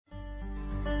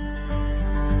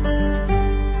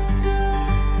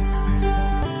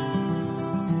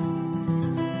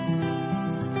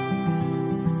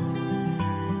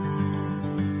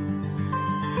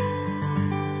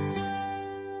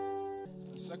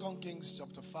2 Kings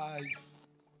chapter 5.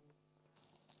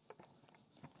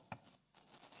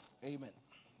 Amen.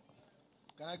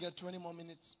 Can I get 20 more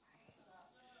minutes?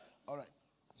 All right.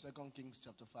 2 Kings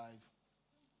chapter 5.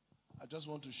 I just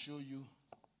want to show you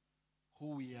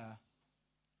who we are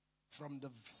from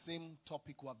the same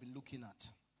topic we have been looking at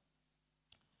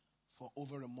for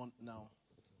over a month now.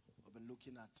 We've been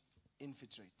looking at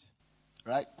Infiltrate.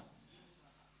 Right?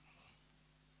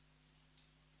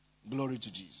 Glory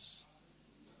to Jesus.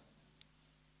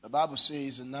 The Bible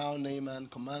says, and now Naaman,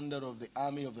 commander of the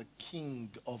army of the king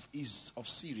of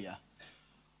Syria,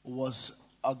 was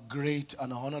a great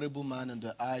and honorable man in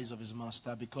the eyes of his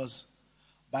master, because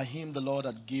by him the Lord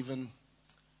had given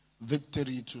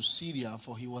victory to Syria,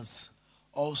 for he was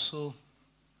also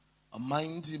a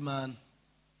mighty man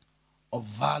of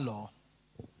valor,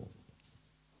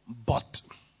 but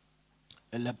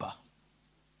a leper.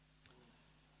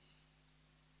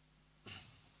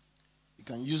 You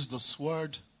can use the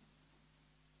sword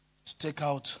to take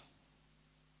out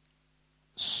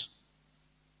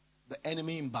the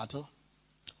enemy in battle,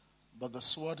 but the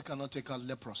sword cannot take out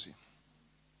leprosy.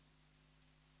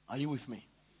 Are you with me?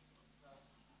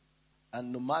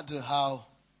 And no matter how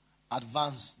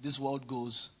advanced this world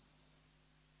goes,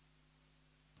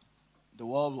 the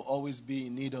world will always be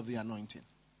in need of the anointing.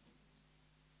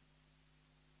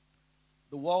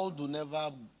 The world will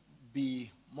never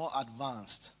be more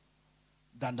advanced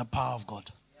than the power of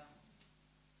God.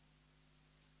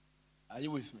 Are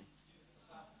you with me?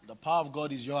 The power of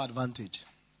God is your advantage.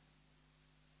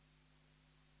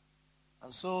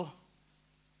 And so,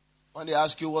 when they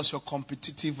ask you what's your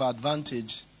competitive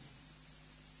advantage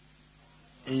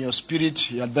in your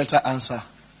spirit, you had better answer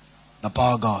the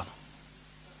power of God.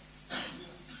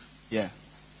 Yeah.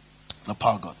 The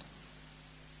power of God.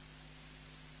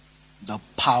 The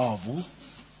power of who?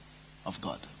 Of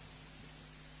God.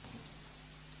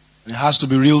 It has to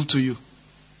be real to you.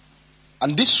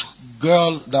 And this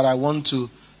girl that I want to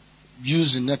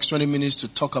use in the next 20 minutes to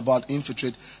talk about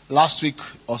Infiltrate, last week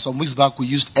or some weeks back we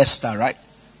used Esther, right?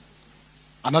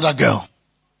 Another girl.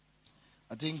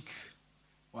 I think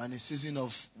we're in a season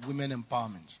of women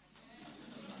empowerment.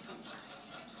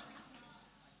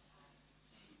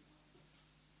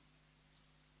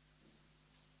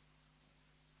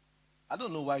 I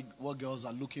don't know what girls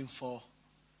are looking for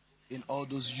in all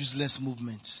those useless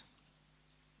movements.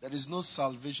 There is no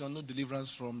salvation, no deliverance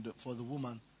for the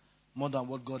woman more than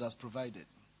what God has provided.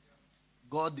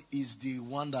 God is the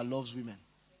one that loves women.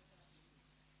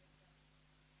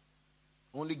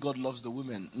 Only God loves the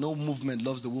women. No movement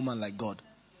loves the woman like God.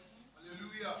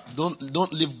 Hallelujah.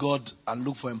 Don't leave God and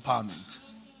look for empowerment.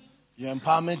 Your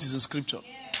empowerment is in Scripture.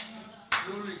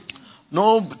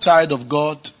 No child of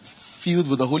God filled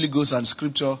with the Holy Ghost and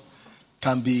Scripture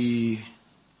can be,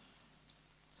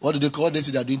 what do they call this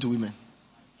they are doing to women?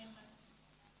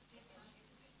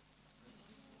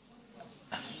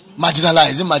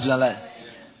 Marginalize.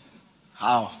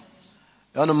 How?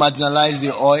 You want to marginalize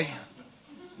the oil,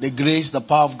 the grace, the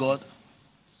power of God?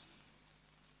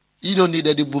 You don't need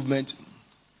any movement.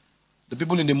 The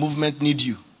people in the movement need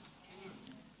you.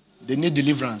 They need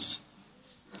deliverance.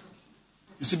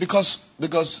 You see,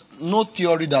 because no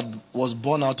theory that was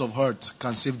born out of hurt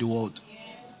can save the world.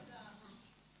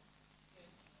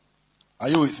 Are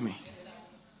you with me?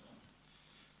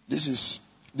 This is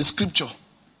the Scripture.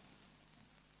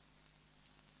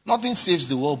 Nothing saves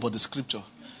the world but the Scripture.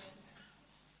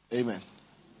 Amen.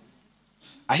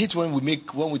 I hate when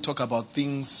we talk about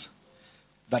things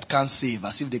that can't save,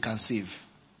 as if they can save.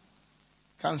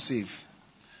 Can't save.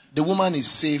 The woman is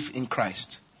safe in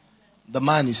Christ. The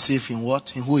man is safe in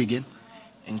what? In who again?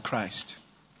 In Christ.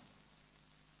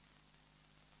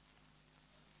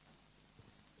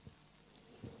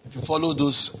 If you follow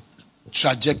those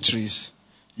trajectories,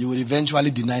 you will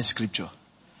eventually deny Scripture.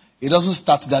 It doesn't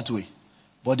start that way.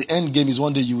 But the end game is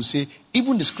one day you will say,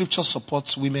 even the Scripture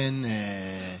supports women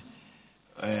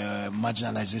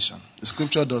marginalization. The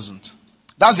Scripture doesn't.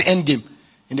 That's the end game.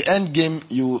 In the end game,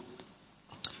 you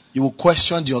will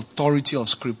question the authority of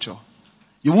Scripture.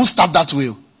 You won't start that way.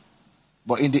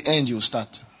 But in the end, you will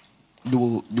start.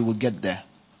 You will get there.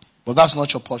 But that's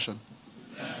not your portion.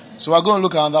 So we're going to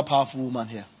look at another powerful woman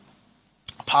here.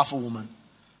 A powerful woman.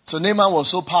 So Naaman was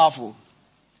so powerful.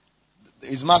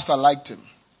 His master liked him.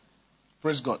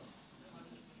 Praise God.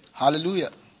 Hallelujah.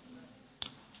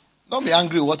 Don't be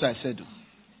angry with what I said.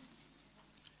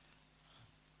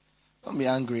 Don't be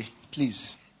angry,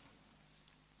 please.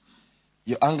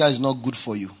 Your anger is not good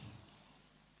for you.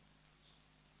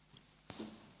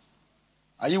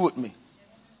 Are you with me?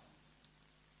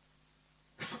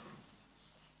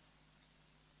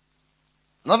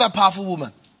 Another powerful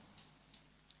woman.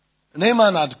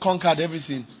 Naaman had conquered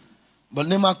everything, but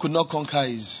Naaman could not conquer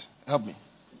his, help me.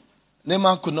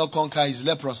 Naaman could not conquer his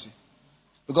leprosy.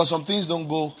 Because some things don't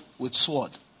go with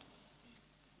sword.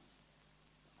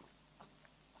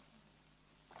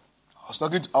 I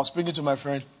was speaking to my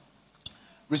friend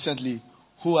recently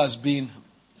who has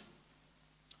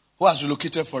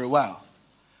relocated for a while.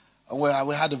 And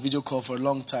we had a video call for a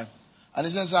long time. And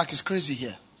he said, Zach, it's crazy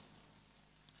here.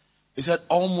 He said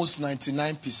almost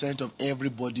 99% of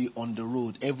everybody on the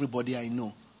road, everybody I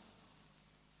know,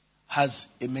 has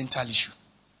a mental issue.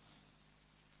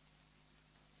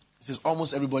 He says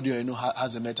almost everybody I know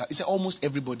has a mental. He said almost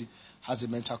everybody has a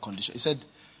mental condition. He said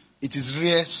it is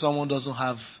rare someone doesn't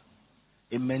have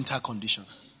a mental condition.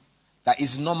 That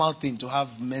is a normal thing to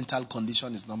have mental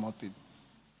condition is normal thing.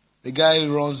 The guy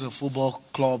runs a football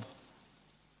club,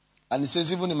 and he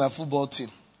says even in my football team,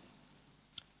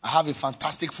 I have a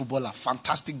fantastic footballer,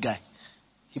 fantastic guy.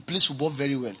 He plays football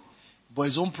very well, but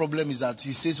his own problem is that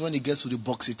he says when he gets to the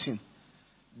boxing team,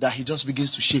 that he just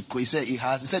begins to shake. He said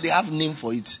they have a name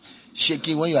for it.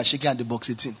 Shaking, when you are shaking at the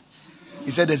boxing team.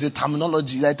 He said there's a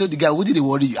terminology. I told the guy, what did he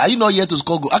worry you? Are you not here to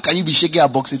score goal? How can you be shaking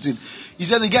at boxing team? He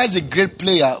said the guy is a great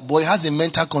player, but he has a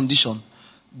mental condition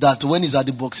that when he's at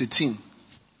the boxing team,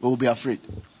 he will be afraid.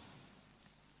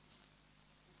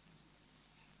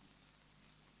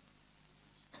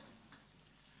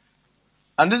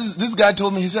 And this guy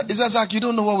told me, he said, Zach, you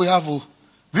don't know what we have. Oh.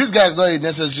 This guy is not a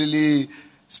necessarily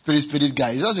spirit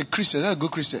guy. He's just a Christian, he's a good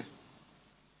Christian.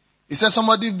 He said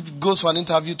somebody goes for an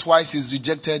interview twice, he's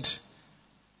rejected.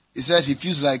 He said he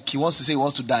feels like he wants to say he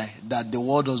wants to die, that the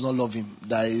world does not love him.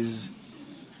 That is.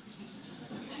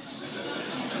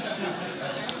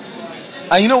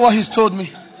 And you know what he's told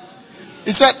me?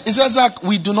 He said, Zach,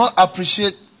 we do not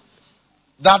appreciate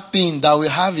that thing that we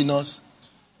have in us,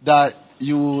 that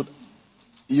you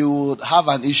would have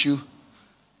an issue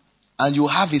and you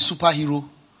have a superhero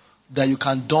that you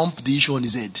can dump the issue on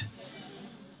his head.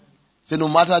 So no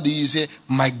matter the you say,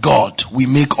 my God, we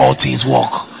make all things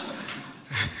work.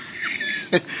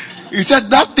 He said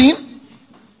that thing.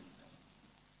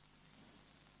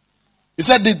 He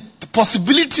said the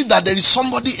possibility that there is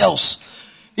somebody else.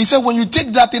 He said when you take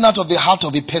that thing out of the heart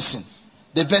of a person,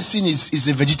 the person is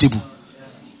a vegetable.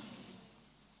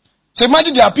 So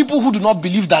imagine there are people who do not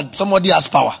believe that somebody has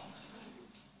power.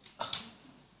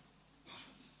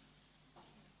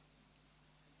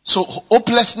 So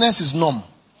hopelessness is norm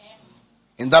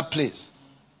in that place.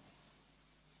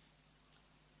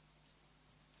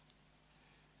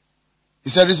 He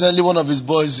said recently one of his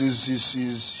boys,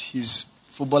 his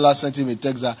footballer sent him a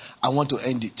text that I want to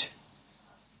end it.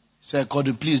 He said,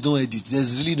 Gordon, please don't end it.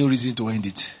 There's really no reason to end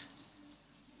it.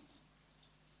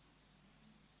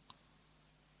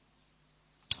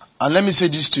 And let me say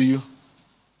this to you.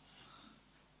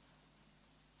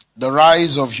 The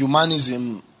rise of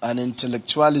humanism and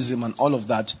intellectualism and all of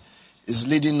that is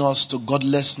leading us to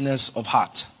godlessness of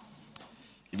heart.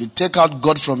 If you take out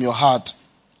God from your heart,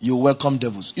 you welcome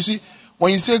devils. You see,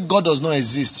 when you say God does not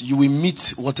exist, you will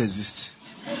meet what exists.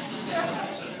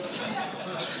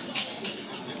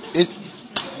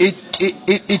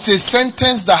 It's a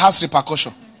sentence that has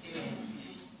repercussion.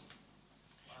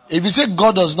 If you say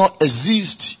God does not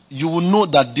exist, you will know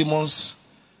that demons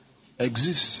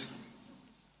exist.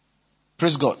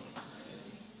 Praise God.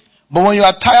 But when you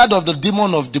are tired of the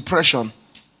demon of depression,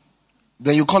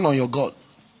 then you call on your God.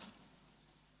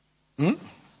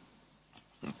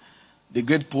 The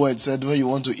great poet said, when you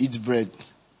want to eat bread,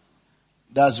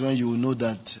 that's when you will know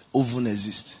that oven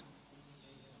exists.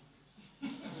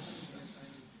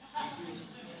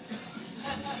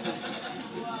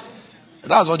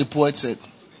 That's what the poet said.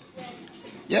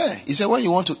 Yeah, he said when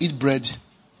you want to eat bread,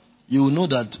 you will know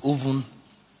that oven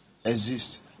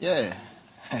exists. Yeah.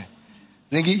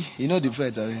 Ringy, you know the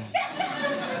poet.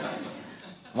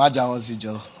 Maja wants to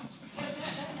job.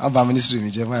 I'm ministry.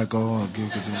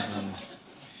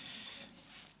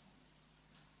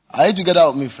 Are you together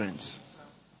with me, friends?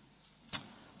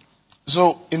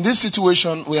 So, in this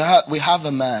situation, we have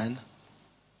a man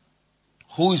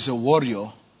who is a warrior,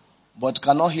 but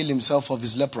cannot heal himself of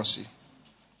his leprosy.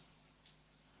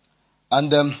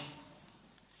 And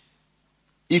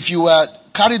if you are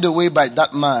carried away by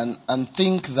that man and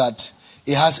think that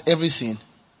he has everything,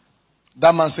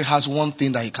 that man still has one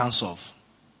thing that he can't solve.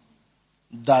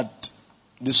 That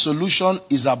the solution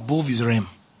is above his realm.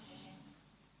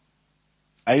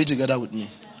 Are you together with me?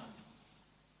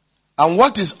 And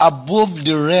what is above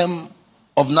the realm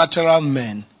of natural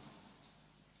men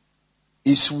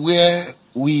is where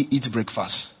we eat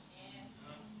breakfast.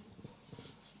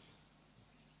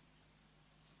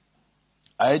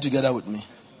 Are you together with me?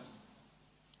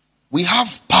 We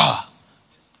have power.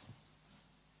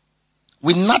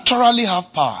 We naturally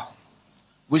have power.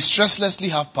 We stresslessly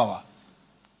have power.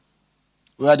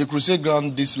 We were at the crusade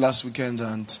ground this last weekend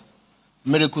and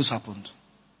miracles happened.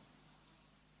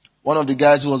 One of the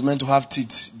guys who was meant to have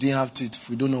teeth didn't have teeth.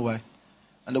 We don't know why.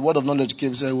 And the word of knowledge came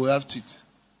and said, we have teeth.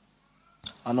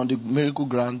 And on the miracle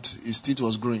ground, his teeth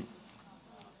was growing.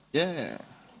 Yeah.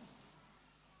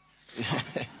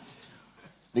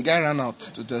 The guy ran out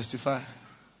to testify.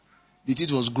 The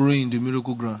teeth was growing in the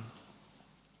miracle ground.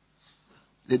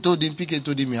 They told him, PK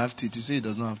told him he have teeth. He said he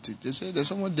does not have teeth. They said, there's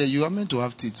someone there. You are meant to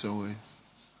have teeth somewhere.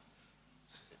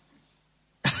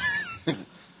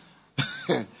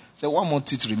 So one more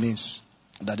teeth remains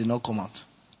that did not come out.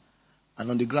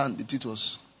 And on the ground, the teeth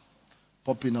was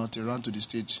popping out. He ran to the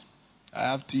stage. I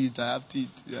have teeth, I have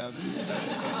teeth, I have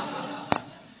teeth.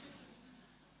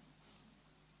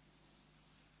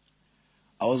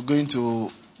 I was going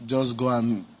to just go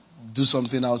and do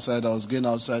something outside. I was going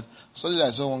outside. Suddenly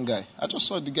I saw one guy. I just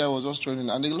saw the guy was just training.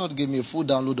 And the Lord gave me a full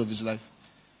download of his life.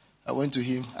 I went to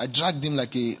him. I dragged him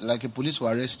like a police will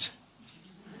arrest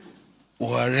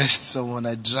someone.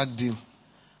 I dragged him.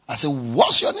 I said,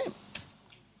 what's your name?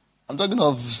 I'm talking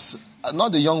of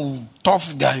not the young,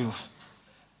 tough guy.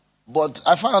 But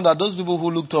I found that those people who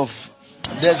look tough,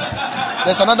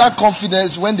 there's another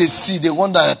confidence when they see, they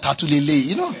wonder, tattoo lele,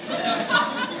 you know?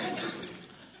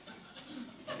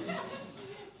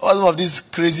 What's of this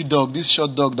crazy dog, this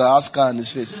short dog that has scar on his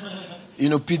face? You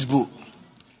know, pit bull.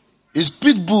 It's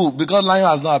pit bull because lion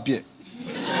has not appeared.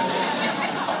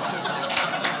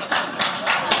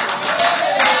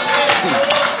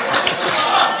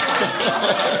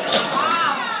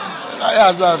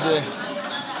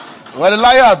 When the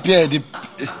lion appeared,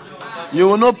 you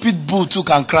will know pit bull too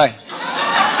can cry.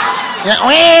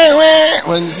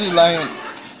 When you see lion.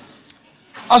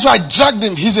 And so I dragged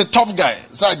him. He's a tough guy.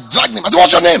 So I dragged him. I said,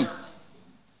 what's your name?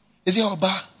 He said,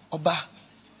 Oba. I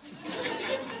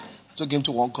took him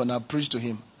to one corner, preached to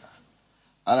him.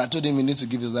 And I told him he needs to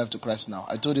give his life to Christ now.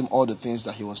 I told him all the things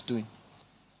that he was doing.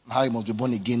 How he must be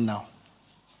born again now.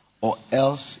 Or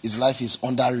else his life is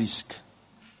under risk.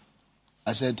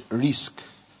 I said, risk.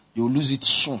 You'll lose it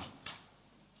soon.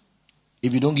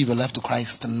 If you don't give your life to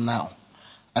Christ now.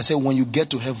 I said, when you get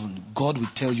to heaven, God will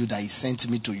tell you that he sent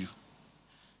me to you.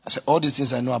 I said, all these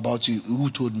things I know about you, who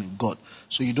told me? God.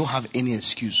 So you don't have any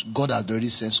excuse. God has already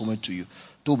sent someone to you.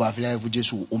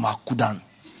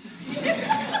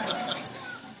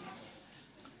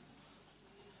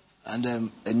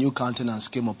 And a new countenance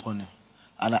came upon him.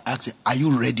 And I asked him, are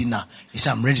you ready now? He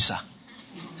said, I'm ready, sir.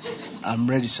 I'm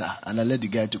ready, sir. And I led the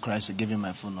guy to Christ and gave him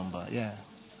my phone number. Yeah.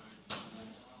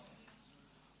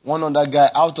 One other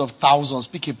guy out of thousands,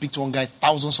 picked one guy,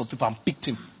 thousands of people, and picked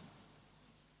him.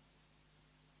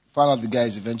 Found out the guy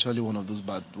is eventually one of those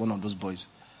boys.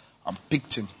 And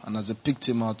picked him. And as I picked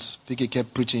him out, PK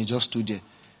kept preaching, he just stood there.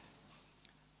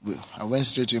 I went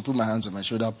straight to him, put my hands on my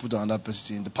shoulder, put another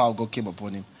person in. The power of God came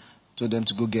upon him. Told them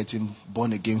to go get him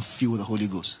born again, filled with the Holy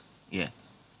Ghost. Yeah.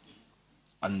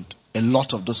 And a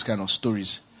lot of those kind of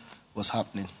stories was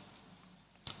happening.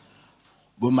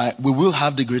 We will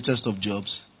have the greatest of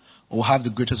jobs. We'll have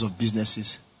the greatest of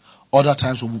businesses. Other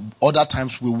times we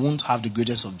won't have the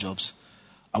greatest of jobs.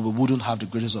 And we wouldn't have the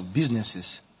greatest of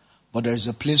businesses. But there is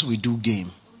a place we do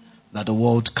game that the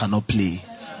world cannot play.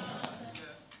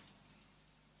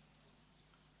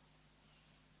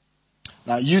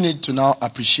 Now you need to now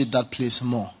appreciate that place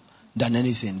more than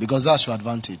anything. Because that's your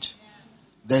advantage.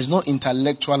 There is no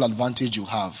intellectual advantage you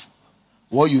have.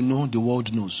 What you know, the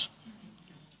world knows.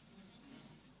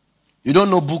 You don't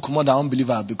know book more than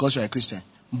unbeliever because you're a Christian.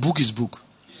 Book is book.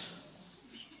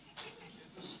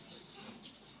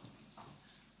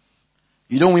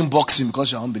 You don't win boxing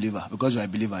because you're an unbeliever, because you're a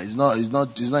believer. It's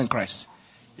not in Christ.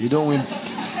 You don't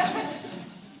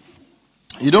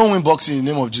win boxing in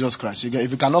the name of Jesus Christ.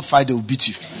 If you cannot fight, they will beat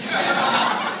you.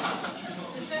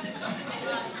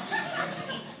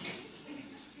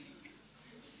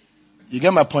 You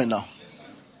get my point now?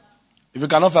 If you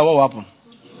cannot fight, what will happen?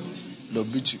 They'll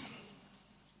beat you.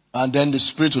 And then the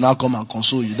Spirit will now come and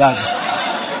console you.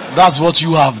 That's what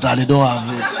you have that they don't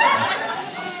have.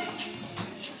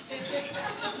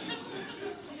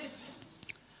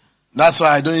 That's why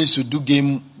I don't used to do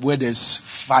game where there's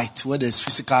fight, where there's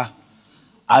physical.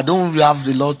 I don't have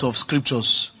a lot of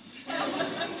scriptures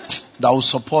that will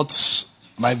support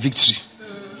my victory.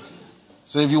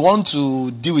 So if you want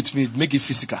to deal with me, make it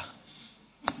physical.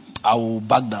 I will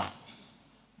back down.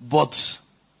 But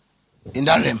in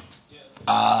that realm,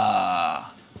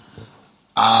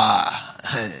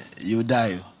 you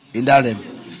die. In that realm.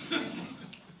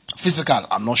 Physical,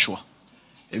 I'm not sure.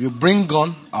 If you bring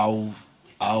gun, I'll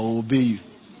obey you.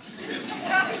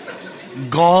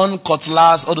 gun,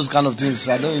 cutlass, all those kind of things.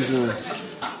 I don't use to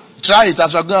try it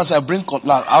as we're going outside. Bring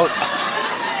cutlass.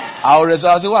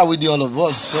 I'll say, why are we doing all of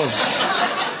us?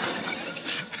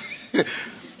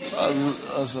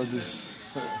 Also this.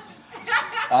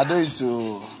 I don't used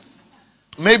to.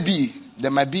 Maybe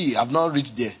there might be. I've not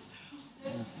reached there.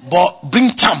 But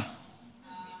bring charm.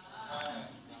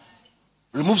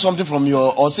 Remove something from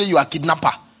your, or say you are a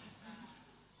kidnapper,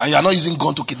 and you are not using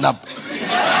gun to kidnap.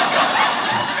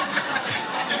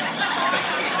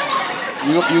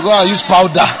 You go and use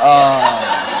powder.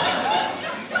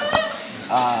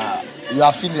 You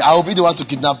are finished. I will be the one to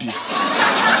kidnap you.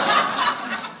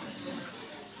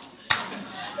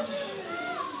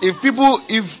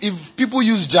 If people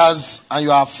use jazz and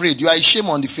you are afraid, you are a shame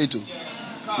on the faith.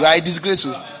 You are a disgrace.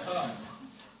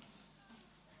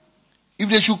 If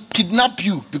they should kidnap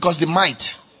you, because they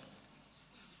might.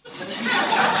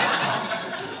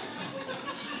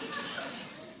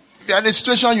 If you are in a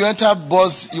situation, you enter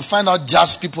bus, you find out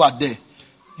jazz people are there.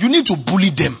 You need to bully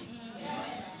them.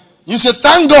 You say,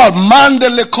 thank God,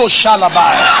 Mandeleko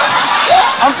Shalabai.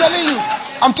 Yeah,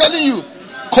 I'm telling you.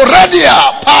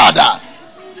 Koredia, Pada.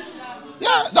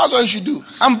 Yeah, that's what you should do.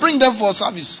 And bring them for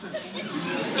service.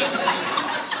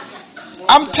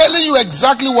 I'm telling you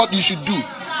exactly what you should do.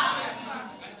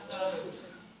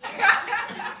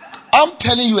 I'm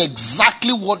telling you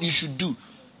exactly what you should do.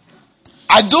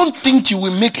 I don't think you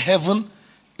will make heaven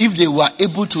if they were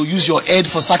able to use your head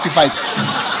for sacrifice.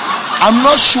 I'm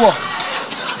not sure.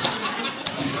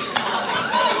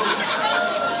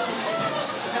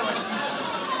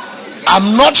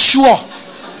 I'm not sure.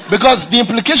 Because the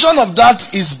implication of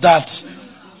that is that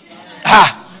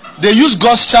they use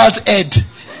God's child's head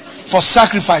for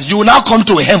sacrifice. You will now come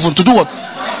to heaven to do what?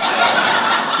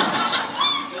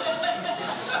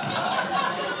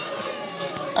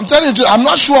 I'm telling you, I'm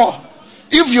not sure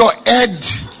if your head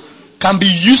can be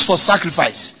used for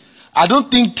sacrifice. I don't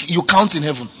think you count in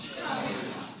heaven.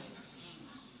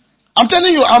 I'm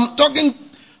telling you, I'm talking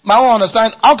my own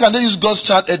understanding. How can they use God's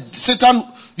child head? Satan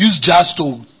used jazz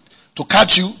to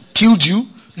catch you, killed you.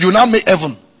 You now make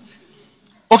heaven.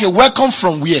 Okay, welcome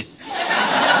from where?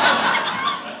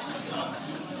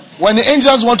 When the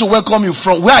angels want to welcome you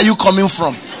from, where are you coming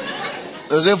from?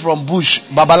 They say from bush,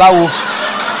 Babalawo.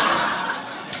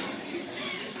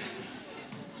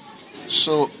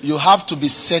 So you have to be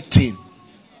certain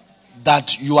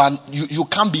that you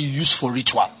can't be used for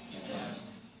ritual.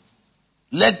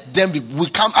 Let them be.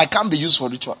 I can't be used for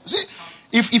ritual. See,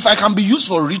 if I can be used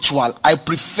for ritual, I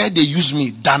prefer they use me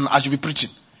than I should be preaching.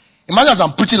 Imagine as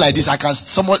I'm preaching like this, they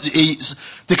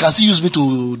can still use me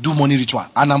to do money ritual,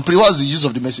 and I'm what's the use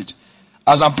of the message?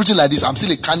 As I'm preaching like this, I'm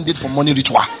still a candidate for money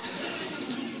ritual.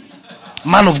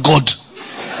 Man of God.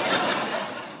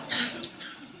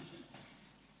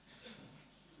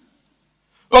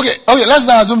 Okay, let's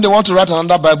now assume they want to write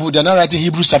another Bible. They're not writing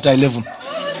Hebrews chapter 11.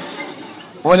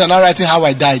 When they're not writing how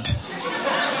I died.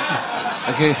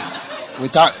 Okay.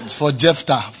 It's for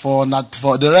Jephthah, for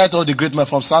the right of the great man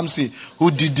from Samson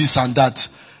who did this and that.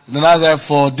 And another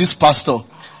for this pastor,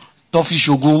 Tofi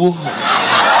Shogu.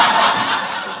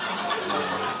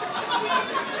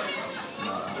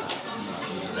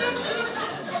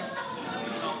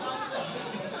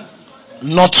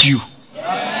 Not you.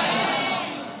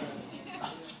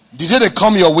 The day they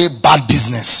come your way, bad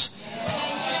business.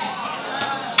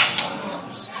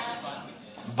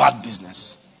 Bad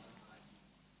business.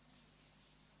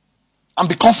 And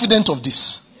be confident of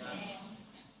this.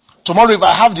 Tomorrow, if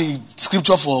I have the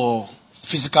scripture for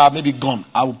physical, maybe gun,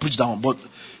 I will preach that one. But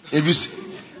if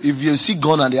you see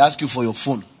gun and they ask you for your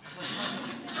phone,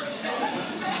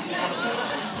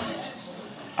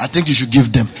 I think you should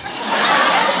give them.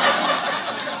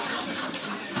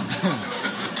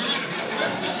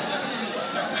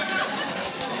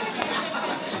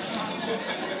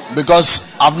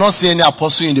 Because I've not seen any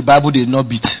apostle in the Bible they did not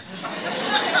beat.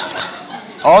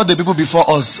 All the people before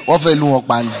us,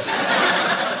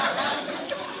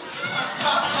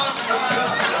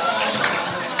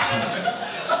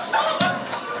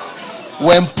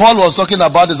 when Paul was talking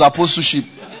about his apostleship,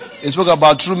 he spoke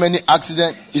about too many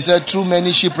accidents. He said too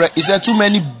many shipwrecks. He said too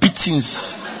many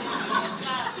beatings.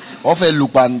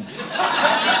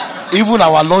 Even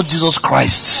our Lord Jesus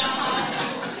Christ.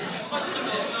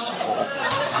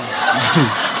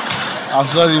 I'm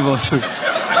sorry, but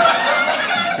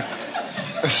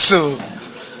so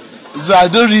I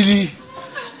don't really.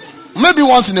 Maybe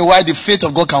once in a while the faith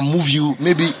of God can move you,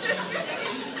 maybe,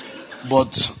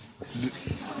 but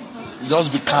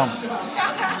just be calm.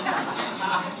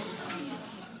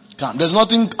 Calm. There's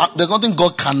nothing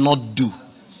God cannot do.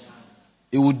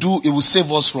 It will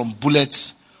save us from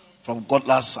bullets, from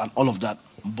cutlass and all of that.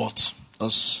 But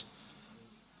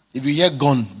if you hear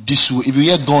gun this way, if you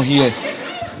hear gun here,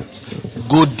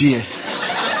 go there.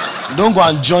 Don't go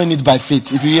and join it by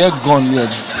faith. If you hear gun here,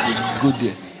 go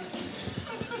there.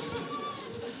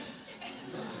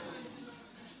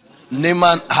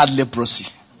 Naaman had leprosy.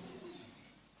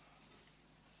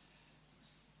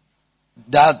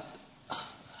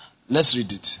 Let's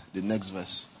read it. The next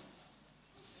verse.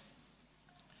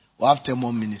 We'll have 10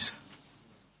 more minutes.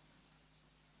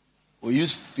 We'll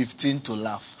use 15 to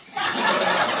laugh.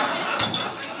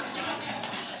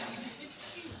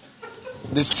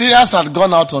 The Syrians had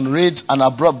gone out on raids and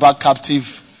had brought back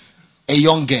captive a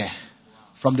young girl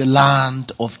from the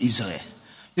land of Israel.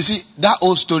 You see, that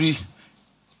old story,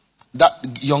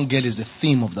 that young girl is the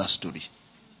theme of that story.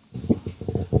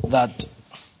 That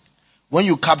when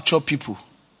you capture people,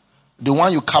 the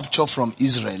one you capture from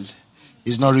Israel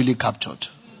is not really captured.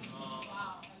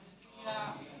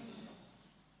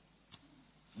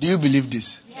 Do you believe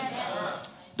this? Yes.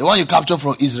 The one you capture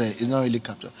from Israel is not really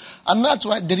captured. And that's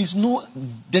why there is no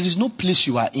place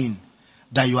you are in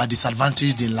that you are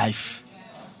disadvantaged in life.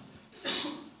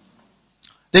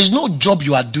 There is no job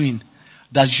you are doing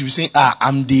that you should be saying,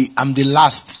 I'm the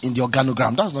last in the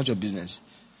organogram. That's not your business.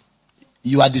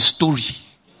 You are the story.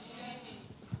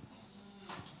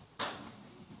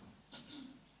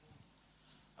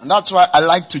 And that's why I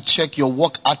like to check your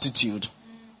work attitude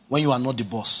when you are not the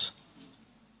boss.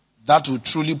 That will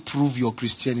truly prove your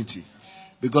Christianity.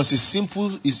 Because it's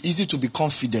simple, it's easy to be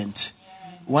confident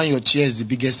when your chair is the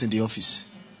biggest in the office.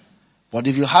 But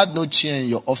if you had no chair in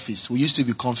your office, we used to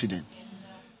be confident.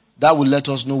 That will let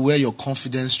us know where your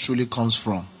confidence truly comes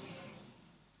from.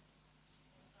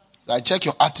 I check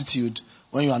your attitude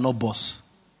when you are not boss.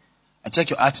 I check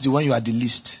your attitude when you are the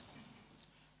least.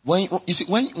 When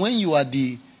you are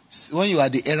the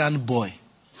errand boy,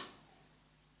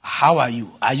 how are you?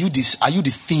 Are you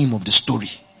the theme of the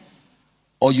story?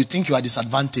 Or you think you are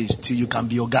disadvantaged till you can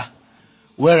be Oga?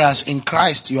 Whereas in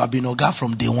Christ, you have been Oga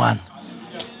from day one.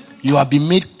 You have been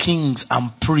made kings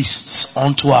and priests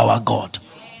unto our God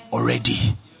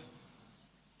already.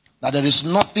 That there is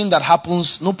nothing that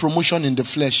happens, no promotion in the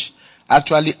flesh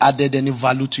actually added any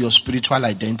value to your spiritual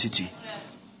identity.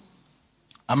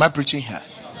 Am I preaching here?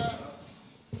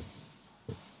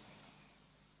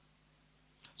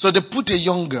 So they put a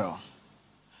young girl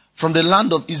from the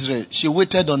land of Israel. She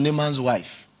waited on Naaman's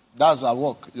wife. That's her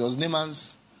work. It was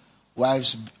Naaman's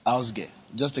wife's house girl,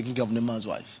 just taking care of Naaman's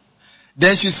wife.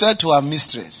 Then she said to her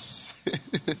mistress,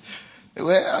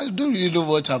 well, I don't really know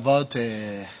much about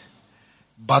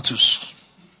battles.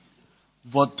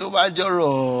 But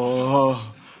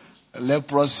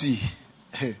leprosy.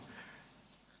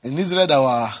 In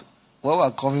Israel, where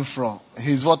we're coming from,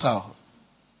 his water.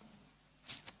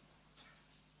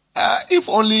 If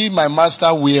only my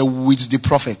master were with the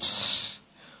prophet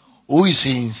who is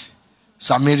in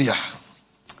Samaria,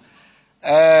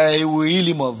 he will heal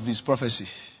him of his prophecy,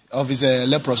 of his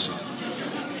leprosy.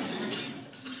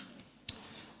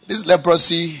 This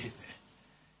leprosy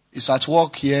is at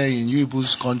work here in you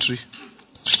people's country.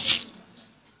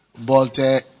 But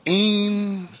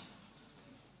in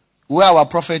where our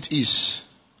prophet is,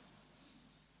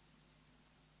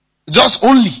 just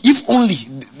only, if only,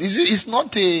 it's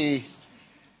not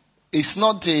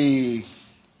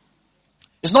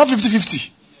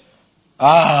 50-50.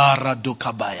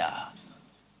 Radokabaya.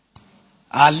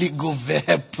 Aligove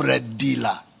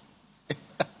predila.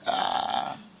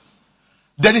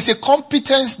 There is a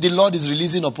competence the Lord is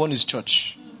releasing upon his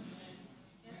church.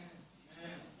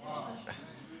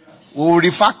 We will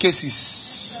refer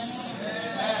cases.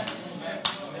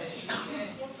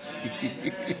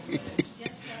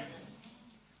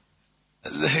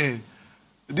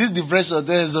 This depression,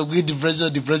 there is a good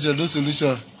depression, no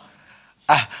solution.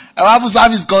 I have a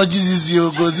service called Jesus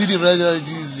you. Go see depression,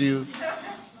 Jesus you.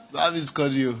 Service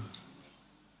called you.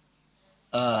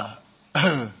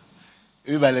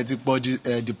 If I let it pour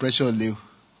depression, Leo.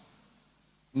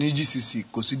 Ni GCC,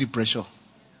 go see depression.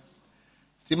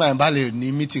 See my ballet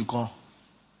ni meeting con.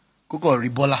 Koko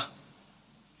ribola.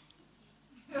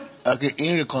 Okay,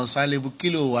 irreconcilable.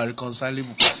 Kilo are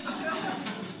reconcilable.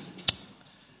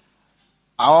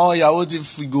 Àwọn ìyàwó ti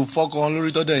fi go fọ́kàn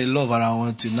lórí tọ́dọ̀ in love ara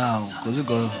wọn till now. Kò sí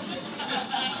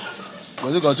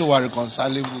kan tó wà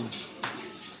reconcilable.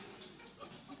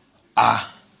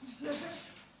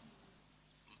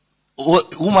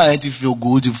 Woman yẹn ti fi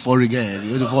ògo ó ti fọ́rí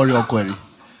gẹ́gẹ́ ó ti fọ́rí ọkọ ẹ̀ rí.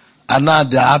 And now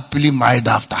they are happily married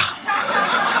after.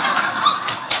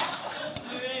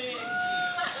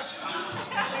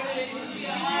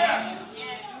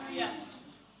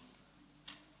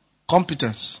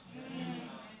 Competence.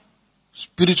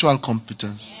 Spiritual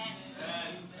competence.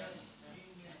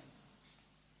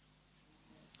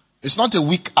 It's not a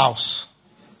weak house.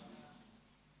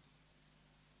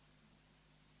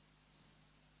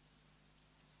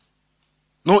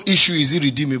 No issue is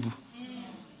irredeemable.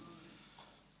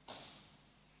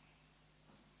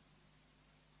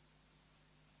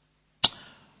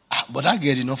 But that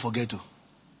girl did not forget.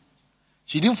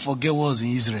 She didn't forget what was in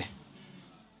Israel.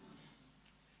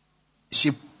 She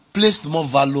placed more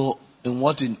value in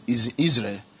what is in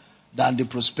Israel than the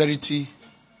prosperity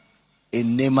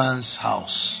in Naaman's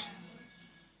house.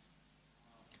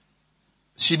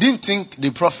 She didn't think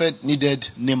the prophet needed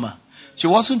Naaman. She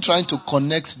wasn't trying to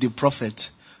connect the prophet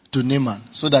to Naaman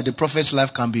so that the prophet's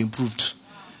life can be improved.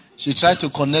 She tried to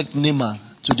connect Naaman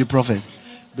to the prophet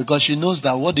because she knows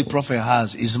that what the prophet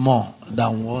has is more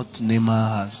than what Naaman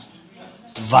has.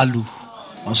 Value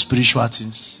on spiritual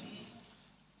things.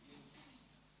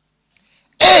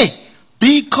 Hey,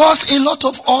 because a lot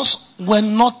of us were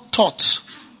not taught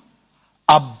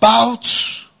about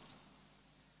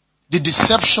the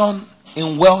deception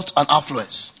in wealth and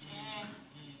affluence.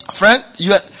 Friend,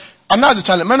 and that's the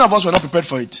challenge. Many of us were not prepared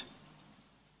for it.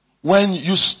 When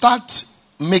you start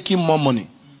making more money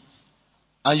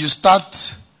and you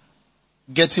start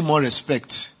getting more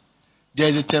respect, there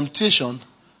is a temptation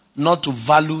not to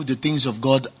value the things of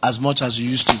God as much as you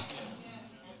used to.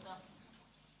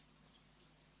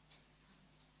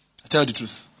 I tell you the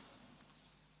truth.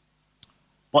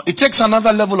 But it takes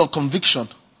another level of conviction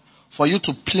for you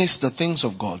to place the things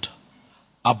of God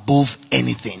above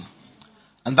anything.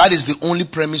 And that is the only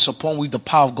premise upon which the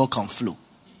power of God can flow.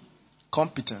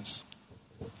 Competence.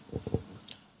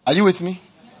 Are you with me?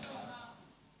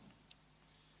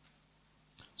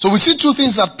 So we see two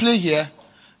things at play here.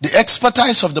 The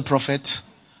expertise of the prophet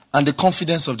and the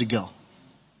confidence of the girl.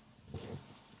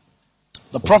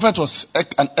 The prophet was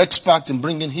an expert in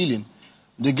bringing healing.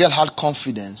 The girl had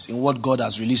confidence in what God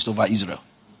has released over Israel.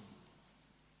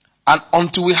 And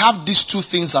until we have these two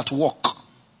things at work,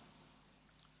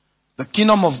 the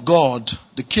kingdom of God,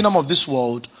 the kingdom of this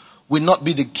world, will not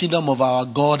be the kingdom of our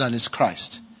God and His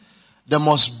Christ. There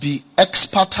must be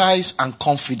expertise and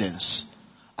confidence.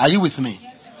 Are you with me?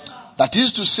 That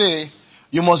is to say,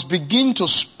 you must begin to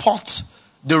spot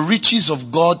the riches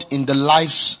of God in the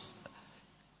lives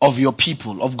of your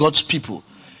people, of God's people.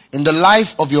 In the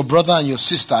life of your brother and your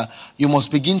sister, you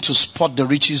must begin to spot the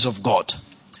riches of God.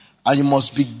 And you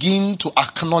must begin to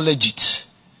acknowledge it.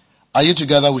 Are you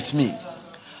together with me?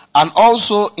 And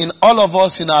also in all of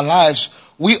us in our lives,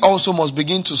 we also must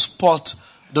begin to spot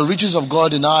the riches of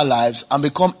God in our lives and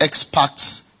become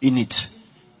experts in it.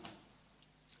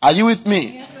 Are you with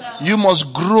me? Yes, you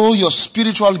must grow your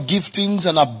spiritual giftings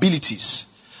and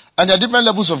abilities. And there are different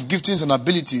levels of giftings and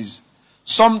abilities.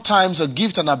 Sometimes a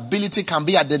gift and ability can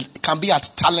be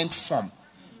at talent form.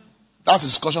 That's a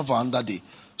discussion for another day.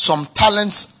 Some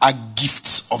talents are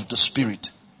gifts of the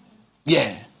Spirit.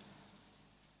 Yeah.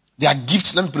 They are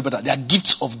gifts, let me put it better. They are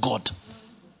gifts of God.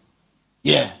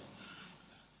 Yeah.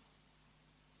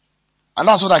 And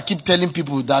that's what I keep telling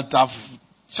people that have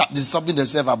something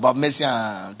themselves about Messi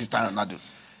and Cristiano Ronaldo.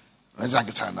 Messi and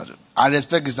Cristiano Ronaldo. I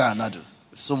respect Cristiano Ronaldo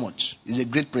so much. It's a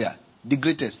great prayer. The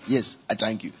greatest. Yes, I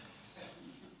thank you.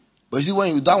 But you see,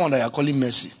 when that one that you're calling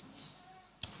Messi,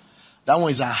 that one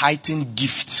is a heightened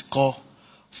gift called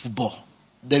football.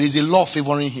 There is a law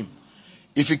favoring him.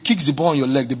 If he kicks the ball on your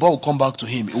leg, the ball will come back to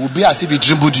him. It will be as if he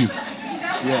dribbled you.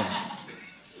 Yeah.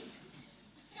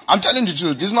 I'm telling the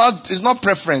truth. It's not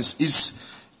preference.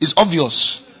 It's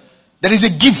obvious. There is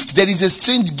a gift. There is a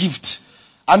strange gift.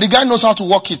 And the guy knows how to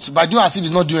work it by doing as if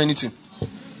he's not doing anything.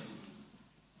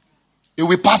 He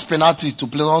will pass penalty to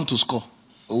play on to score.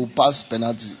 He will pass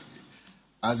penalty.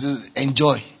 As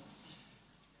enjoy.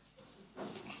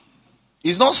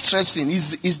 He's not stressing.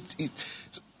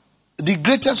 The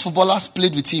greatest footballers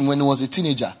played with him when he was a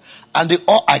teenager. And they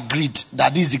all agreed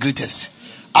that this is the greatest.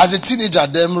 As a teenager,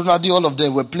 them, Ronaldo, all of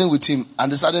them were playing with him.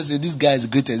 And they started to say, this guy is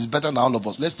the greatest. He's better than all of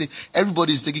us.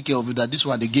 Everybody is taking care of it. That this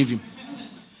one they gave him.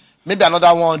 Maybe another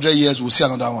 100 years, we'll see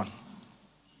another one.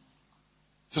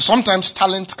 So sometimes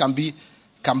talent can be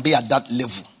at that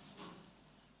level.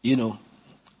 You know,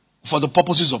 for the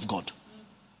purposes of God.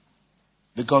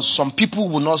 Because some people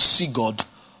will not see God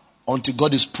until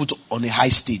God is put on a high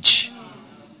stage.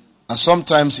 And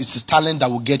sometimes it's a talent that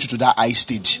will get you to that high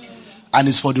stage. And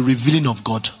it's for the revealing of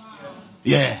God.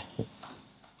 Yeah.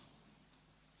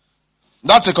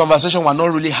 That's a conversation we're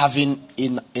not really having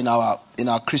in our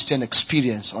Christian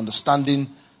experience. Understanding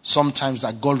sometimes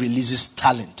that God releases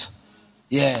talent.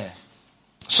 Yeah.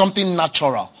 Something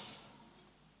natural.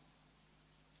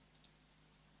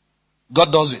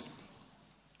 God does it.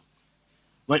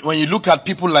 When you look at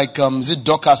people like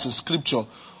Dorcas in scripture,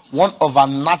 one of her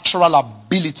natural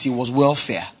ability was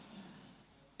welfare.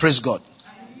 Praise God.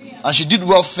 And she did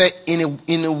welfare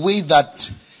in a way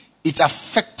that it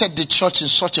affected the church in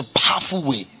such a powerful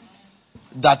way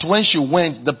that when she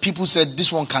went, the people said,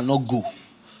 this one cannot go.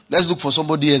 Let's look for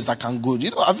somebody else that can go.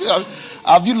 You know,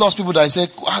 have you lost people that say,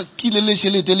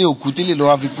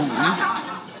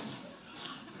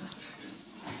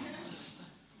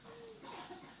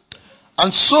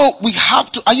 and so we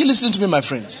have to, are you listening to me, my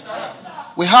friends?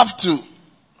 We have to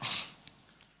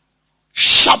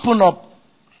sharpen up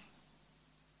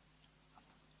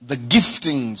the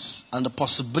giftings and the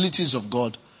possibilities of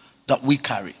God that we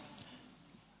carry.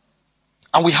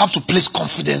 And we have to place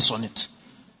confidence on it.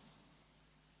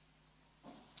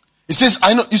 It says,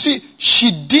 I know, you see,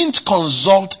 she didn't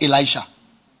consult Elisha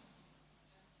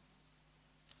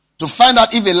to find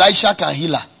out if Elisha can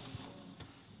heal her.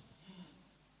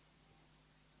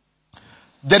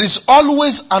 There is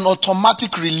always an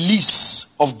automatic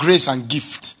release of grace and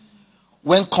gift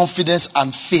when confidence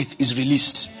and faith is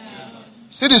released.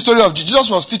 See the story of Jesus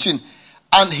was teaching,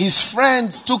 and his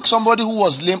friends took somebody who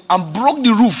was lame and broke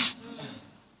the roof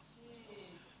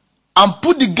and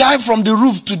put the guy from the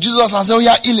roof to Jesus and said, oh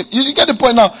yeah, heal him. You get the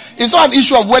point now. It's not an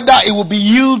issue of whether it will be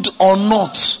healed or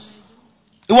not.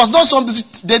 It was not something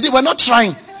they were not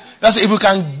trying. They said, if we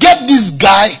can get this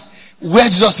guy where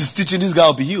Jesus is teaching, this guy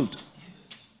will be healed.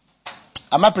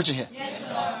 Am I preaching here? Yes,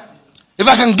 sir. If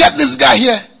I can get this guy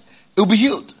here, it will be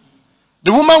healed.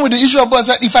 The woman with the issue of blood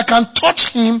said, if I can touch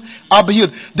him, I'll be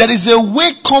healed. There is a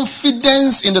way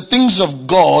confidence in the things of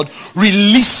God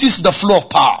releases the flow of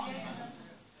power.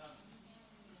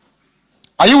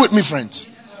 Are you with me, friends?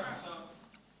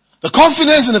 The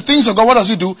confidence in the things of God, what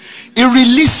does it do? It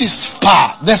releases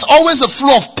power. There's always a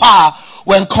flow of power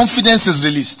when confidence is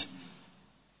released.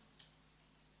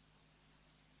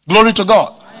 Glory to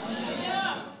God.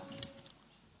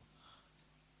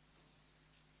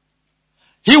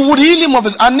 He would heal him of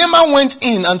his. And Naaman went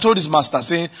in and told his master,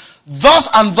 saying, thus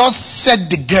and thus said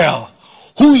the girl,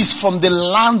 who is from the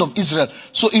land of Israel.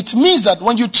 So it means that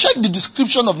when you check the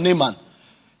description of Naaman,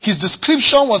 his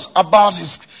description was about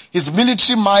his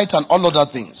military might and all other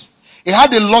things. He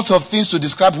had a lot of things to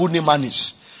describe who Naaman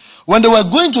is. When they were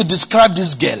going to describe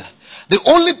this girl, the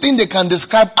only thing they can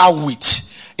describe her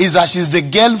with is that she's the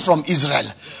girl from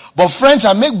Israel. But friends,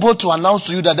 I make bold to announce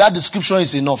to you that that description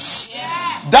is enough. Yeah.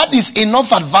 That is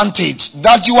enough advantage.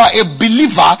 That you are a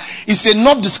believer is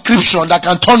enough description that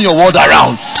can turn your world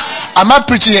around. Am I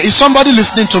preaching here? Is somebody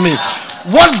listening to me?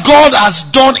 What God has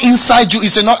done inside you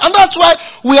is enough. And that's why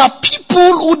we are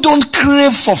people who don't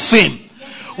crave for fame.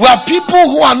 We are people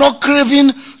who are not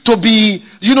craving to be,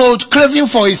 craving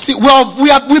for a seat. Well,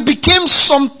 we became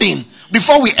something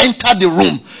before we entered the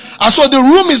room. And so the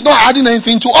room is not adding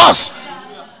anything to us.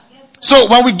 So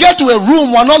when we get to a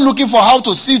room, we're not looking for how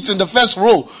to sit in the first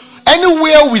row.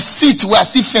 Anywhere we sit, we are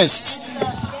still first.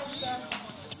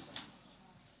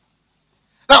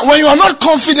 Now, when you are not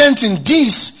confident in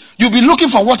this, you'll be looking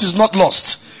for what is not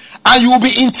lost. And you will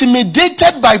be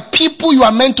intimidated by people you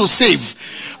are meant to save.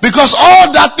 Because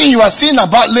all that thing you are saying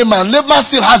about Naaman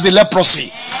still has a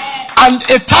leprosy. And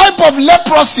a type of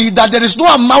leprosy that there is no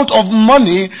amount of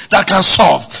money that can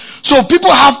solve. So people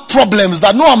have problems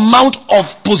that no amount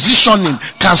of positioning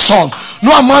can solve.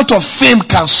 No amount of fame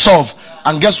can solve.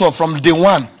 And guess what? From day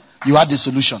one, you had the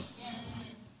solution.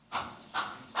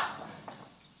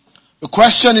 The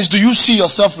question is, do you see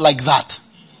yourself like that?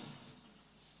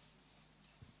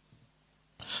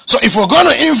 So if we're going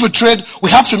to infiltrate,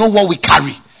 we have to know what we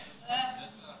carry.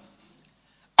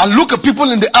 And look at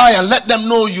people in the eye and let them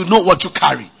know you know what you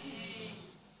carry.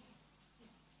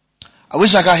 I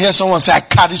wish I could hear someone say, I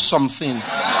carry something.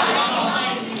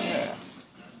 Yeah.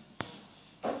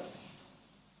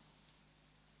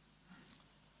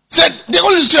 Said the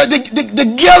Holy Spirit, the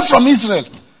girl from Israel.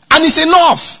 And it's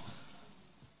enough.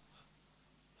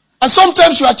 And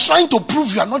sometimes you are trying to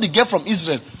prove you are not the girl from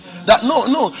Israel. That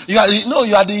you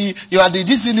are the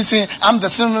this saying, I'm the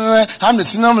sinner,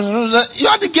 you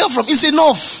are the girl from, it's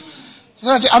enough. So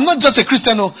I say, I'm not just a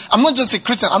Christian, I'm not just a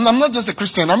Christian, I'm not just a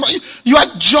Christian, you are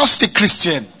just a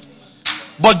Christian.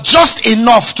 But just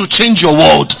enough to change your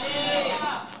world.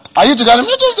 Are you together? I'm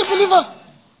not just a believer.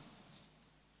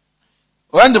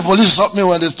 When the police stop me,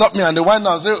 when they stop me and they wind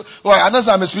down and say, well, I know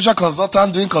I'm a spiritual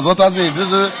consultant doing consultancy.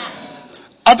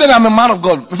 I tell them I'm a man of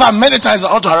God. In fact, many times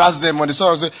I want to harass them when they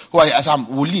saw I say, "Who are you?" I say, "I'm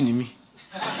Woli in me."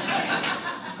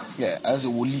 Yeah, I say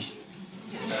Woli.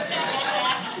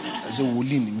 I say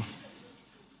Woli in me.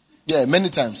 Yeah, many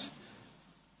times.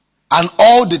 And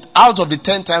out of the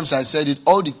 10 times I said it,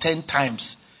 all the 10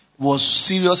 times was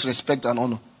serious respect and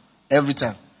honor every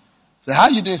time. So, how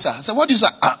are you doing, sir? I said, what do you say?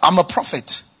 I'm a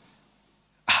prophet.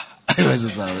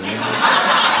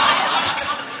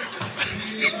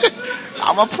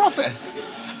 I'm a prophet.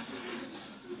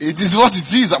 It is what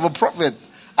it is. I'm a prophet.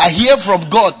 I hear from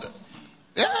God.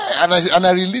 Yeah, and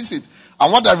I release it.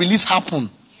 And what I release happen.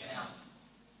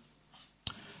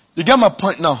 You get my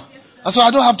point now? And so I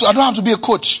don't have to be a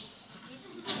coach.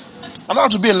 I don't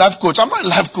have to be a life coach. I'm not a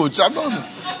life coach. I'm not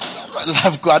a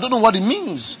life coach. I don't know what it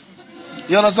means.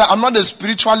 You understand? I'm not a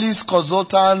spiritualist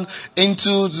consultant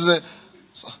into the,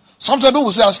 sometimes people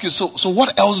will ask you, so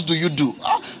what else do you do?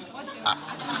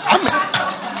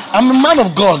 I'm a man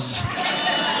of God.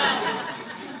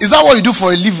 Is that what you do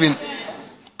for a living?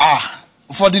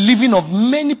 For the living of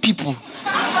many people.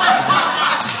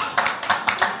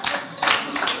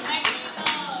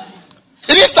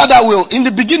 It didn't start that way. In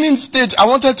the beginning stage, I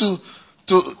wanted to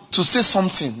say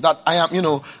something that I am,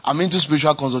 I'm into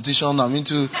spiritual consultation. I'm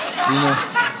into,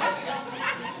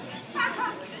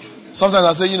 Sometimes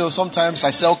I say, sometimes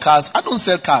I sell cars. I don't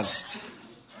sell cars.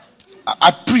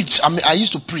 I preach. I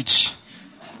used to preach.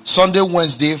 Sunday,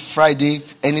 Wednesday, Friday,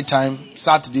 anytime,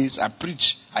 Saturdays, I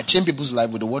preach. I change people's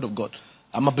life with the word of God.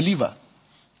 I'm a believer.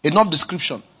 Enough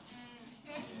description.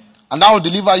 And I will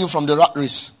deliver you from the rat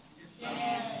race.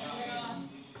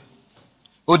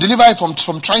 Will deliver you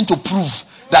from trying to prove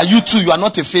that you too, you are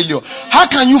not a failure. How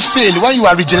can you fail when you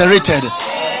are regenerated?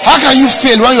 How can you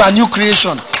fail when you are a new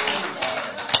creation?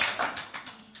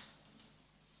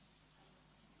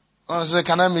 I say,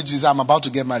 can I meet Jesus? I'm about to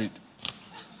get married.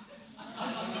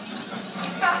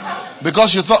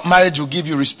 Because you thought marriage will give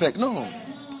you respect. No.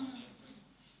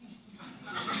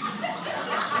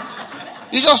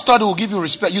 You just thought it will give you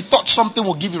respect. You thought something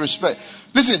will give you respect.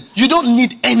 Listen, you don't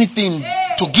need anything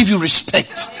to give you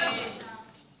respect.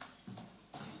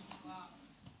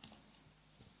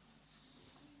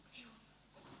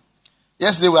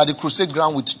 Yesterday we were at the crusade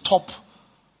ground with top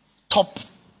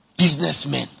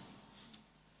businessmen.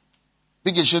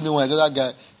 Biggie showed me one. That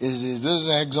guy this is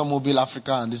ExxonMobil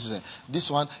Africa, and this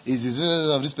one is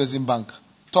of this person bank.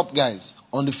 Top guys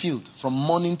on the field from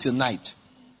morning till night.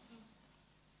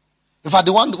 In fact,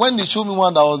 the one when they showed me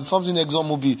one that was something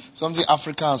ExxonMobil, something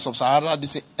Africa and Sub-Sahara, they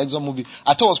say ExxonMobil.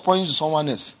 I thought I was pointing to someone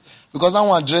else because that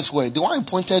one dressed well. The one I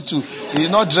pointed to is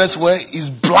not dressed well.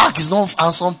 He's black. He's not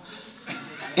handsome.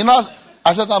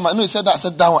 I said that man. No, he said that. I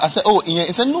said that one. I said, oh, yeah.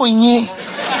 He said no, yeah.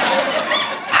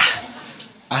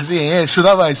 I said, yeah. So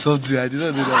that was something. I did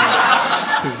not do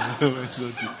that.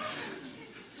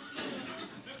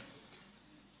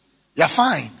 You're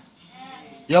fine.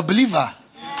 You're a believer.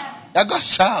 You're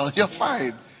God's child. You're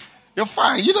fine. You're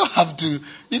fine. You don't have to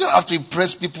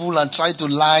impress people and try to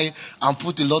lie and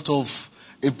put a lot of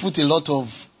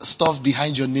stuff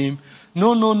behind your name.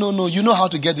 No. You know how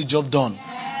to get the job done.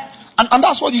 And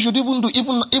that's what you should even do.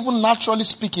 Even naturally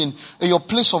speaking, in your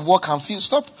place of work and feel.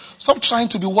 Stop trying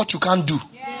to be what you can't do.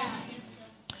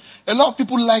 A lot of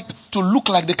people like to look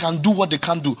like they can do what they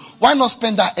can't do. Why not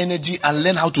spend that energy and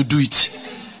learn how to do it?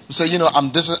 So, I'm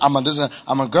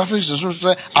a graphic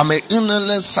designer, I'm a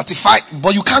certified,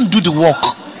 but you can't do the work.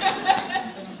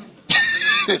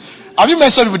 Have you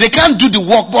met some people? They can't do the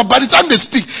work, but by the time they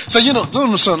speak,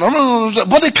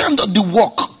 but they can't do the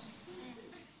work.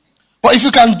 But if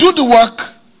you can do the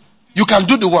work, you can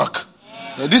do the work.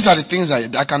 These are the things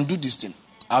I can do this thing.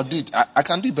 I'll do it. I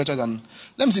can do it better than,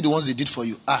 let me see the ones they did for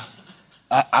you. I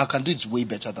can do it way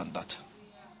better than that.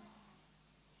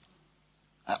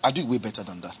 I do it way better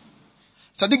than that.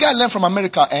 So the guy learned from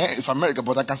America,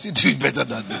 but I can still do it better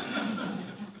than that.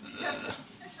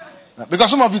 Because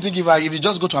some of you think if you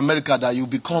just go to America that you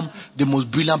become the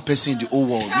most brilliant person in the whole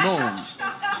world. No.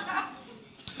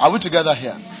 Are we together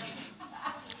here?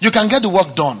 You can get the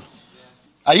work done.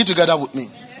 Are you together with me?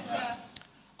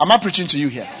 Am I preaching to you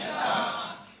here?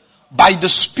 By the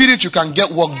Spirit you can get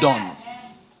work done.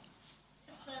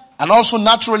 And also,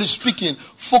 naturally speaking,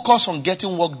 focus on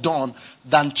getting work done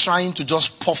than trying to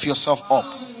just puff yourself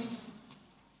up.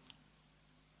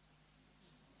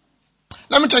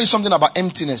 Let me tell you something about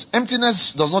emptiness.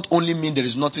 Emptiness does not only mean there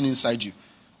is nothing inside you.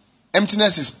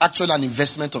 Emptiness is actually an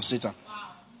investment of Satan.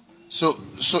 So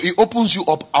it opens you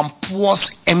up and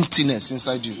pours emptiness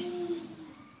inside you.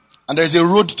 And there is a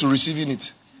road to receiving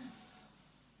it.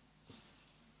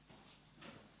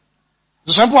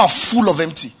 So some people are full of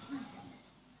empty.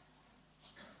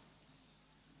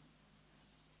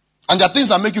 And there are things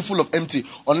that make you full of empty.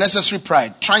 Unnecessary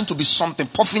pride. Trying to be something.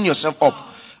 Puffing yourself up.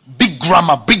 Big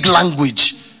grammar. Big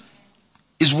language.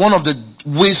 Is one of the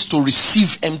ways to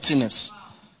receive emptiness.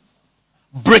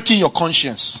 Breaking your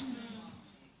conscience.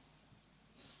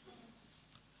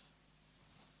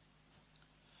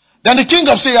 Then the king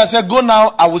of Syria said, go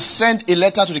now, I will send a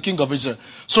letter to the king of Israel.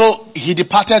 So he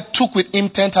departed, took with him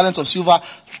 10 talents of silver,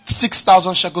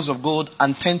 6,000 shekels of gold,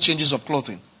 and 10 changes of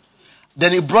clothing.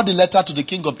 Then he brought the letter to the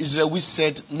king of Israel, which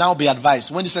said, now be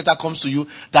advised, when this letter comes to you,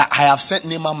 that I have sent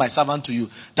Naaman my servant to you,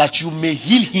 that you may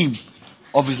heal him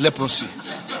of his leprosy.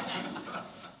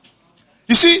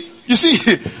 You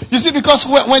see, because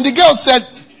when the girl said,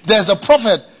 there's a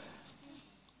prophet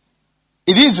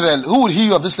in Israel who will heal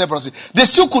you of this leprosy, they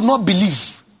still could not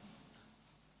believe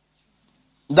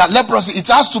that leprosy, it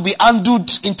has to be handled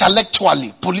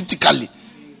intellectually, politically.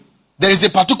 There is a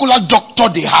particular doctor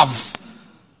they have.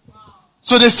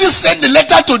 So they still send the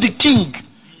letter to the king.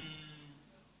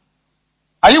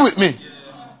 Are you with me?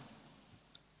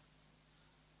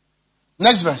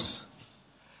 Next verse.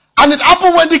 And it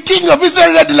happened when the king of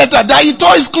Israel read the letter that he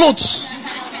tore his clothes.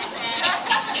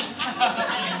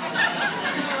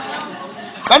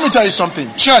 Let me tell you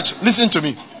something. Church, listen to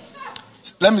me.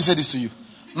 Let me say this to you.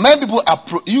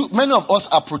 Many of us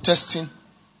are protesting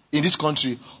in this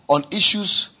country on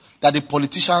issues that the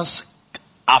politicians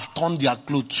have torn their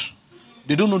clothes.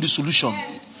 They don't know the solution.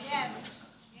 Yes.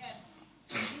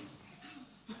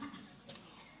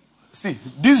 See,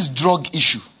 this drug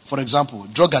issue, for example,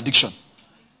 drug addiction,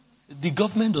 the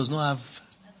government does not have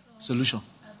solution.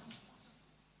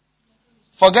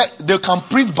 Forget, they can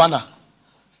print banner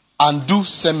and do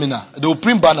seminar. They will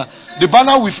print banner. The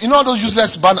banner with, those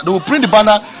useless banner, they will print the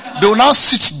banner. They will now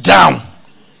sit down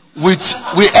with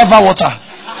Everwater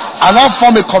and now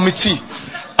form a committee.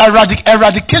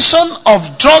 Eradication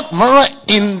of drug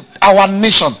in our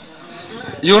nation.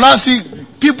 You will now see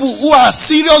people who are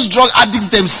serious drug addicts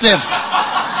themselves.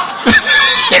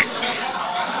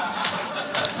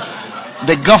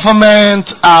 The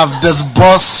government have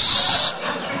disbursed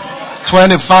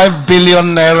 25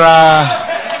 billion naira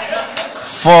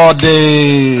for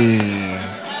the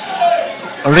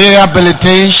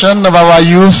rehabilitation of our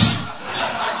youth,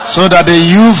 so that the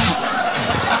youth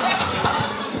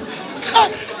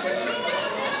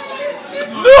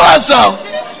no answer.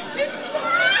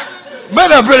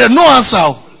 Brother, no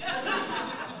answer.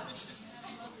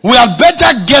 We had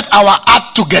better get our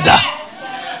act together.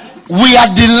 We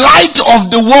are the light of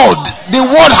the world. The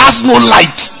world has no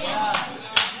light.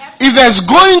 If there's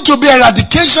going to be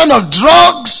eradication of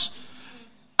drugs,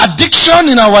 addiction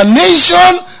in our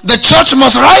nation, the church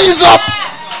must rise up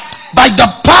by the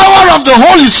power of the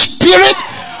Holy Spirit.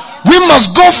 We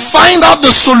must go find out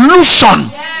the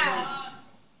solution.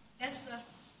 Yes, sir.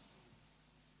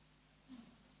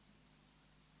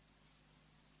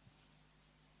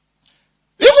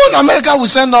 Even America will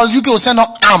send out, UK will send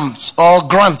out arms or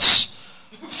grants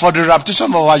for the rehabilitation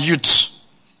of our youth.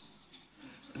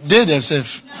 They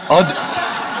themselves, all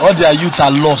their youth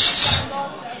are lost.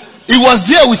 It was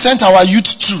there we sent our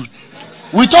youth to.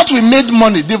 We thought we made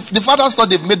money. The fathers thought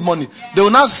they've made money. They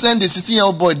will now send a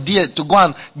 16-year-old boy there to go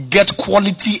and get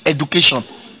quality education.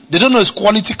 They don't know it's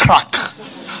quality crack.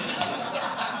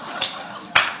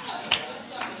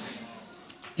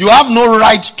 You have no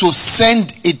right to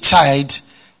send a child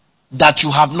that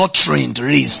you have not trained,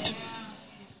 raised.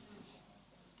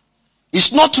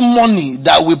 It's not money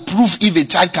that will prove if a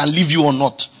child can leave you or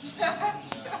not.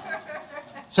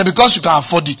 So because you can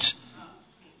afford it.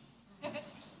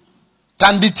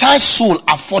 Can the child's soul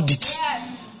afford it?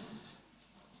 Yes.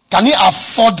 Can he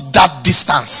afford that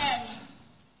distance? Yes.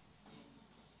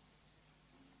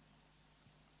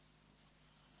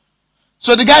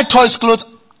 So the guy tore his clothes.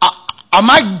 Am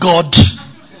I God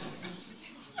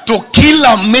to kill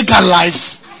and make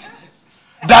alive?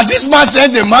 That this man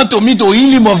sent a man to me to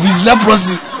heal him of his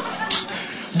leprosy.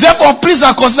 Therefore, please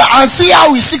consider and see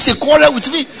how he seeks a quarrel with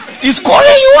me. Is quarrel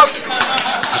you want?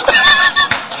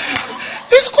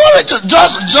 Is quarrel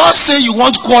just say you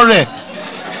want quarrel?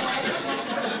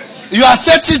 You are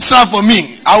setting trap for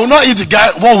me. I will not eat the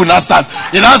guy. What will not stand?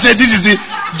 You now say this is it.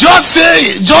 Just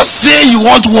say you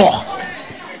want war.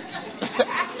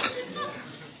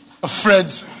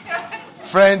 Friends,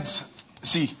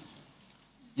 see.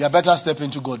 You better step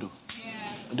into God. Yeah.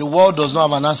 The world does not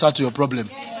have an answer to your problem.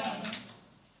 Yes.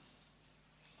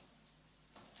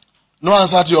 No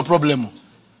answer to your problem.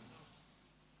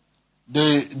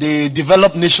 The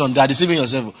developed nation, they are deceiving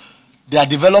yourself. They are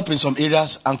developed in some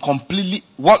areas and completely.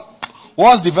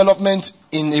 What's development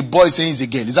in a boy saying he's a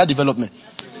girl? Is that development?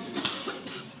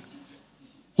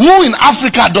 Who in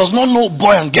Africa does not know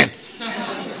boy and girl?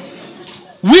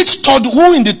 Who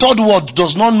in the third world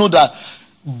does not know that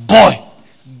boy,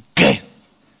 girl?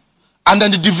 And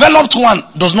then the developed one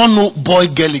does not know boy,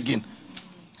 girl again.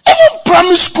 Even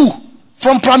primary school,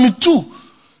 from primary 2,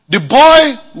 the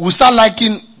boy will start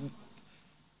liking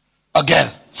a girl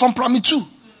from primary 2.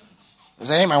 I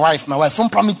said, hey, my wife, from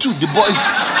primary 2, the boys.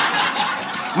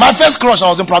 My first crush, I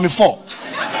was in primary 4.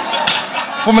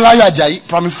 Fumilayo Ajayi,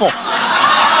 primary 4.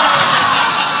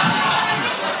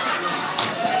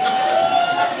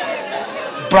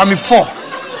 Primary 4.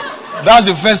 That's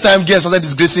the first time girls started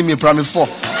disgracing me in primary 4.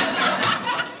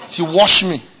 She washed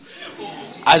me.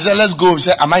 I said, let's go. She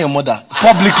said, am I your mother?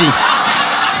 Publicly.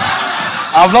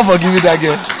 I've not forgiven that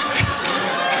girl.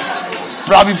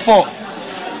 Primary 4.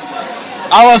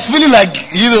 I was feeling like,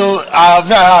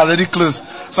 I'm already close.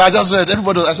 So I just went,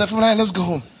 everybody, I said, let's go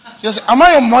home. She said, am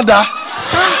I your mother?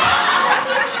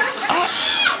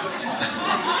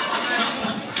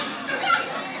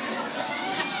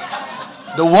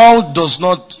 The world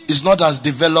is not as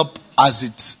developed as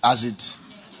it says,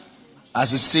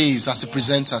 as it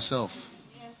presents herself.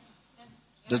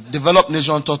 The developed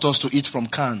nation taught us to eat from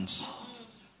cans.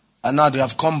 And now they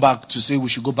have come back to say we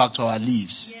should go back to our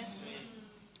leaves.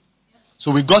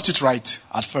 So we got it right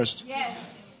at first.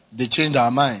 They changed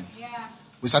our mind.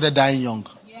 We started dying young.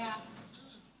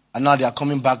 And now they are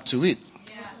coming back to it.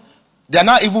 They are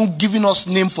not even giving us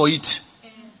name for it.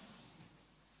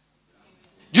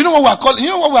 Do you know what we are calling? You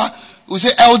know what we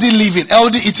say healthy living,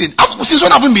 healthy eating. Since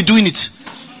when have we been doing it?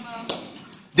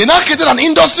 They now created an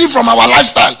industry from our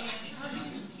lifestyle.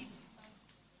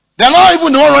 They are not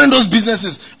even the one running those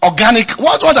businesses. Organic.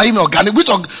 What are you mean organic?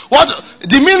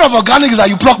 The meaning of organic is that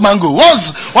you pluck mango.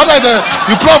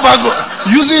 You pluck mango?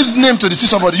 Using name to deceive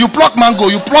somebody. You pluck mango,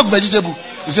 you pluck vegetable.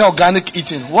 You say organic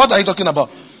eating. What are you talking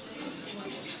about?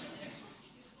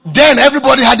 Then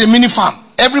everybody had a mini farm.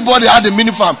 Everybody had a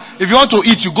mini farm. If you want to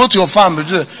eat, you go to your farm.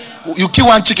 You kill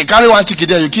one chicken, carry one chicken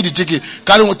there. You kill the chicken,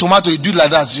 carry one tomato. You do it like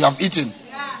that. So you have eaten.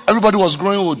 Everybody was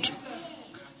growing old.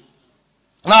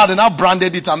 Now they now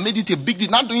branded it and made it a big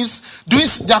deal. Now they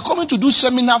are coming to do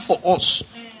seminar for us.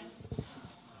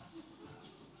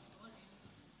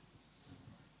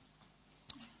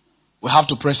 We have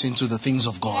to press into the things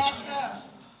of God.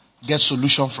 Get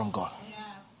solution from God.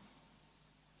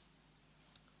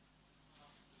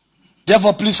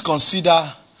 Therefore, please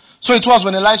consider. So it was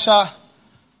when Elisha,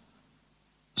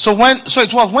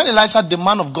 the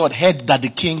man of God, heard that the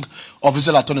king of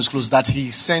Israel had torn his clothes, that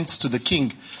he sent to the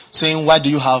king, saying, "Why do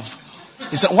you have?"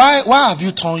 He said, "Why have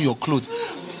you torn your clothes?"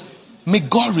 May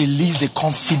God release a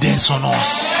confidence on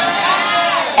us.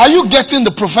 Are you getting the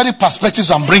prophetic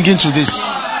perspectives I'm bringing to this?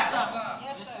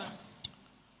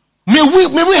 May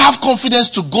we have confidence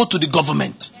to go to the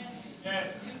government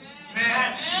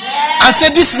and say,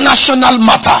 this national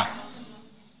matter,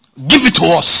 give it to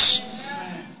us.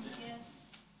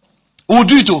 We'll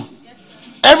do it too.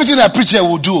 Everything I preach here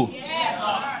we'll do.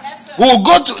 We'll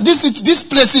go to this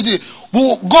place.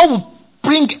 God will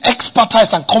bring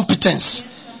expertise and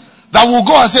competence that will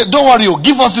go and say, don't worry,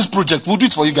 give us this project. We'll do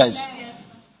it for you guys.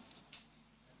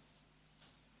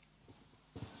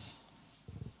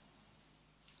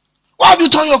 Why have you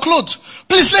torn your clothes?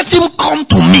 Please let him come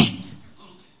to me.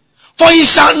 For he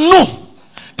shall know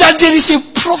that there is a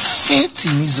prophet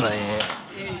in Israel.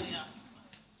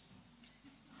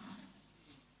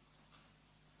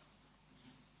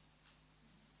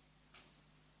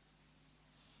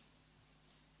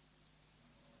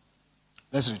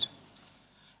 Let's read.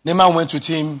 Naaman went with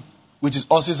him with his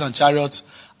horses and chariots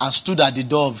and stood at the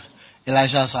door of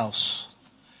Elisha's house.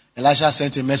 Elisha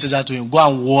sent a messenger to him, go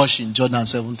and wash in Jordan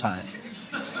 7 times.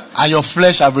 And your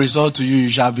flesh shall be restored to you, you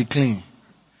shall be clean.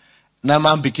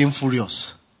 Naaman became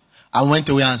furious and went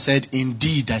away and said,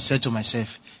 indeed, I said to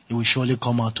myself, it will surely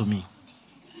come out to me.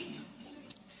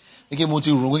 I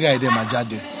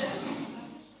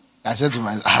said to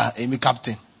myself, Amy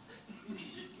captain.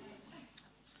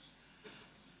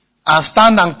 And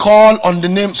stand and call on the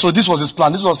name. So this was his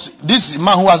plan. This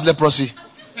man who has leprosy.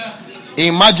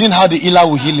 Imagine how the healer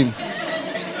will heal him.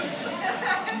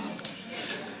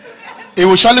 It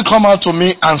will surely come out to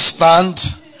me and stand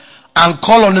and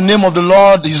call on the name of the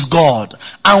Lord his God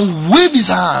and wave his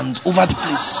hand over the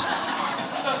place.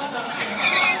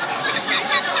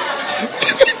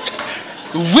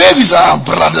 Wave his hand,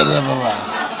 brother.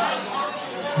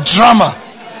 Drama.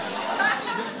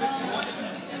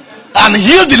 And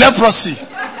heal the leprosy.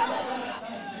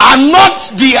 And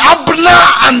not the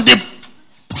Abner and the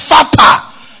Pharpar,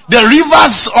 the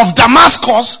rivers of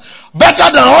Damascus, better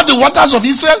than all the waters of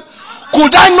Israel?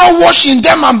 Could I not wash in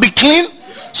them and be clean?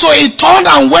 So he turned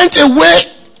and went away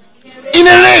in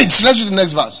a rage. Let's read the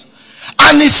next verse.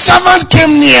 And his servant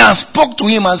came near and spoke to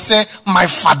him and said, my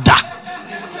father.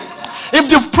 If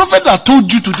the prophet had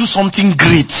told you to do something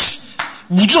great,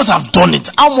 would you not have done it?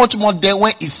 How much more then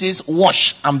when he says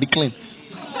wash and be clean?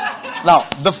 Now,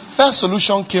 the first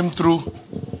solution came through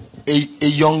a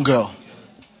young girl.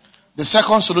 The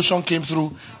second solution came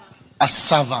through a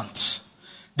servant.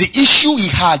 The issue he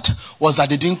had was that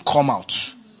they didn't come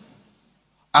out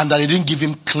and that they didn't give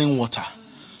him clean water.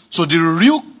 So the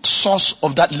real source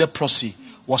of that leprosy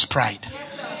was pride.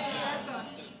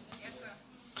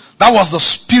 That was the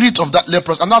spirit of that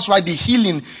leprosy. And that's why the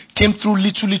healing came through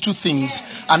little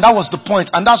things. And that was the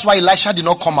point. And that's why Elisha did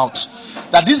not come out.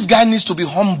 That this guy needs to be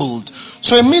humbled.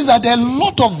 So it means that there are a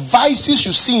lot of vices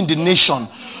you see in the nation.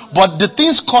 But the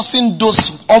things causing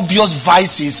those obvious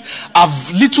vices are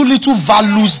little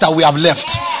values that we have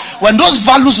left. When those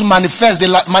values manifest, they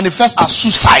manifest as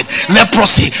suicide,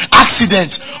 leprosy,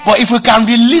 accident. But if we can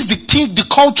release the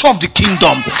culture of the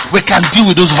kingdom, we can deal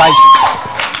with those vices.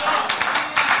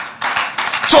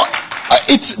 So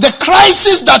it's the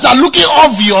crises that are looking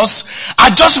obvious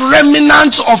are just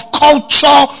remnants of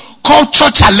culture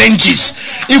challenges.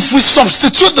 If we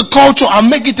substitute the culture and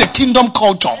make it a kingdom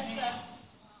culture.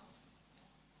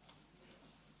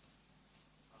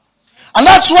 And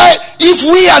that's why if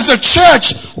we as a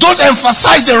church don't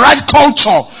emphasize the right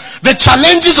culture, the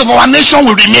challenges of our nation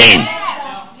will remain.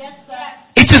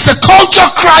 It is a culture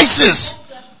crisis.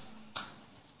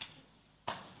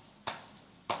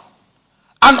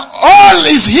 And all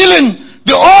is healing.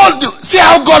 See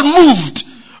how God moved.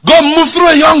 God moved through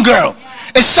a young girl,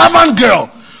 a servant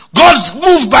girl. God's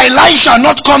moved by Elisha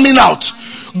not coming out.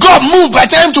 God moved by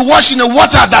telling him to wash in the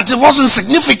water that it wasn't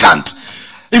significant.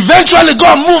 Eventually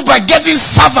God moved by getting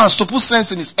servants to put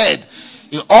sense in his head.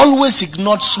 He always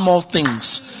ignored small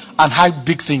things and hide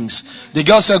big things. The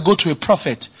girl said, go to a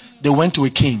prophet. They went to a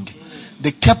king.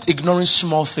 They kept ignoring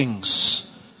small things.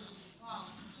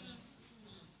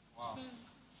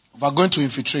 If we're going to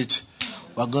infiltrate,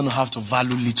 we're going to have to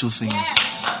value little things.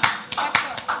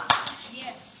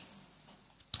 Yes.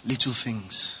 Little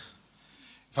things.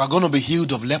 If we're going to be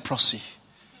healed of leprosy,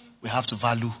 we have to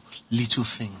value little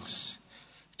things.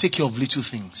 Take care of little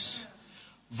things.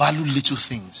 Value little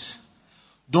things.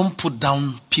 Don't put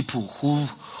down people who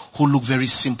look very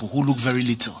simple, who look very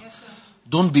little. Yes,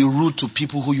 don't be rude to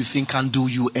people who you think can't do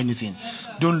you anything. Yes,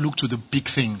 don't look to the big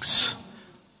things.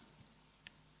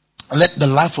 Let the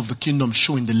life of the kingdom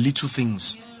show in the little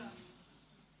things. Yes,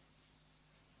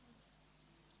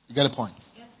 You get a point?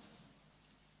 Yes.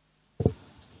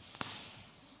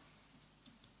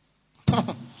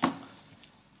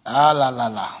 La la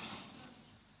la.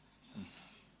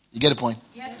 You get a point?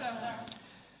 Yes, sir.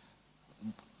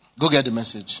 Go get the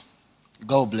message.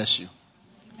 God will bless you.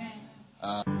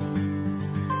 Amen.